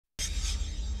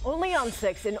Only on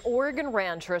 6, an Oregon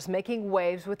rancher is making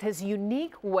waves with his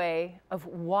unique way of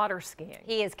water skiing.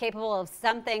 He is capable of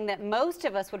something that most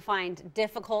of us would find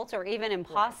difficult or even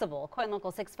impossible. KOIN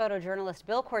Local 6 photojournalist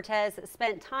Bill Cortez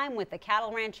spent time with the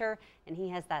cattle rancher, and he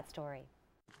has that story.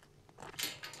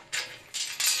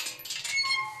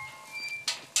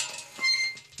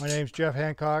 My name's Jeff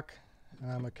Hancock,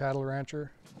 and I'm a cattle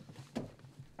rancher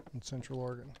in Central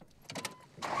Oregon.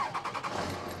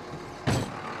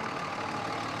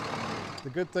 The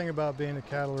good thing about being a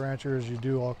cattle rancher is you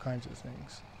do all kinds of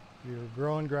things. You're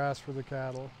growing grass for the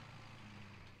cattle,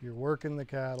 you're working the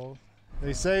cattle.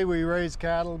 They say we raise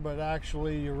cattle, but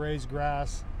actually you raise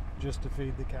grass just to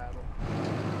feed the cattle.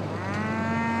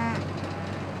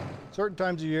 Certain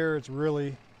times of year it's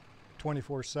really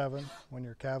 24/7 when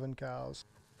you're calving cows.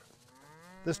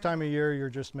 This time of year you're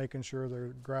just making sure their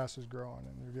grass is growing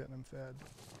and you're getting them fed.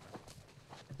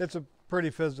 It's a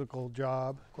pretty physical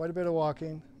job, quite a bit of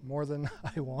walking, more than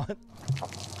I want.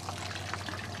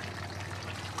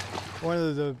 One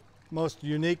of the most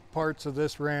unique parts of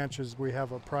this ranch is we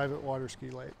have a private water ski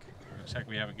lake. Looks like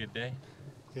we have a good day.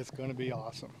 It's going to be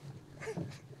awesome.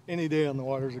 Any day on the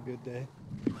water is a good day.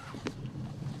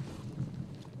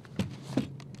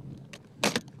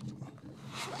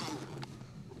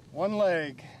 One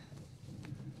leg,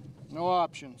 no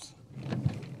options.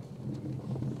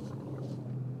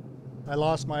 I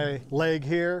lost my leg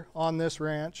here on this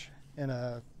ranch in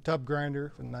a tub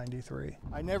grinder in '93.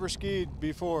 I never skied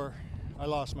before I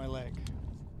lost my leg.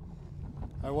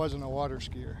 I wasn't a water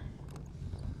skier.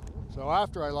 So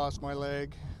after I lost my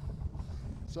leg,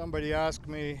 somebody asked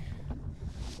me,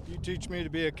 "You teach me to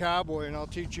be a cowboy and I'll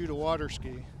teach you to water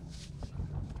ski."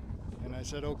 And I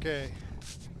said, okay.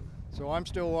 So I'm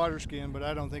still water skiing, but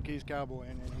I don't think he's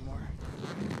cowboying anymore.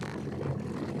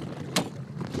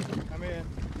 Come in.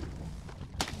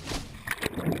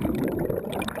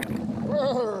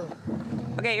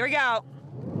 Okay, here we go.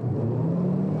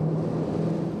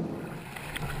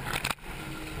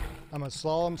 I'm a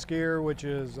slalom skier, which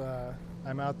is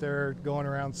I'm out there going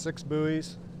around 6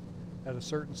 buoys at a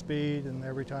certain speed, and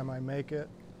every time I make it,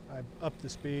 I up the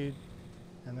speed,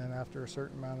 and then after a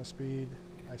certain amount of speed,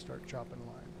 I start chopping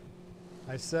line.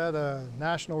 I set a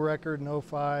national record in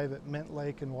 '05 at Mint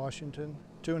Lake in Washington,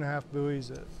 2.5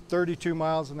 buoys at 32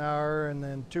 miles an hour, and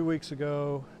then 2 weeks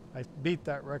ago, I beat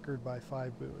that record by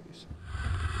 5 buoys.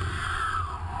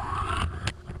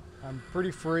 I'm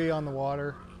pretty free on the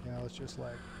water. You know, it's just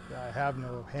like I have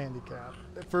no handicap.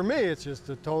 For me, it's just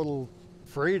a total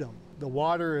freedom. The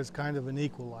water is kind of an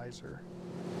equalizer.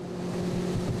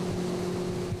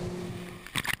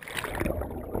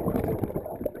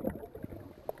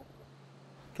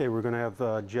 Okay, we're going to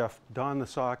have Jeff don the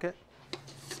socket.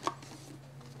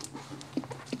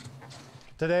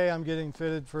 Today I'm getting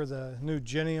fitted for the new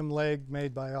Genium leg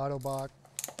made by Autobach.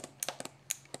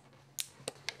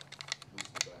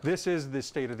 This is the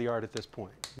state of the art at this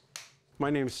point.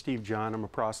 My name is Steve John. I'm a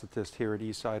prosthetist here at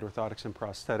Eastside Orthotics and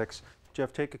Prosthetics.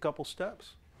 Jeff, take a couple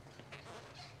steps.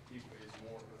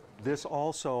 This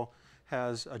also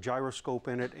has a gyroscope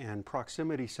in it and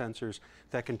proximity sensors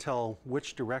that can tell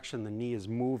which direction the knee is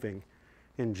moving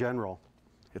in general.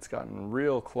 It's gotten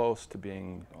real close to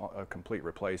being a complete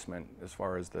replacement as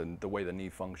far as the way the knee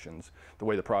functions. The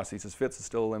way the prosthesis fits is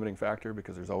still a limiting factor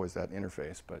because there's always that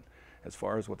interface, but as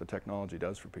far as what the technology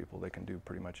does for people, they can do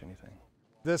pretty much anything.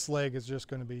 This leg is just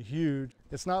going to be huge.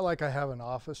 It's not like I have an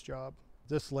office job.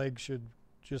 This leg should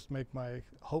just make my,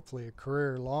 hopefully, a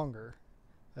career longer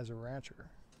as a rancher.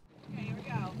 Okay, here we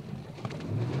go.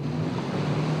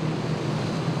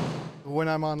 When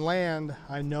I'm on land,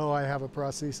 I know I have a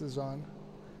prosthesis on,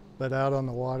 but out on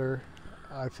the water,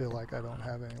 I feel like I don't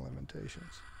have any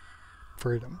limitations.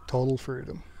 Freedom, total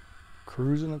freedom.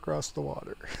 Cruising across the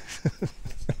water.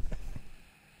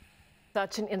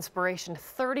 Such an inspiration,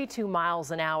 32 miles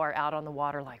an hour out on the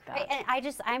water like that. And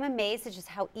I'm amazed at just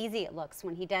how easy it looks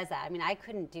when he does that. I mean, I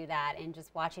couldn't do that, and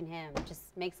just watching him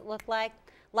just makes it look like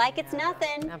it's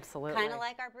nothing. Absolutely. Kind of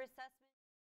like our Bruce Sussman.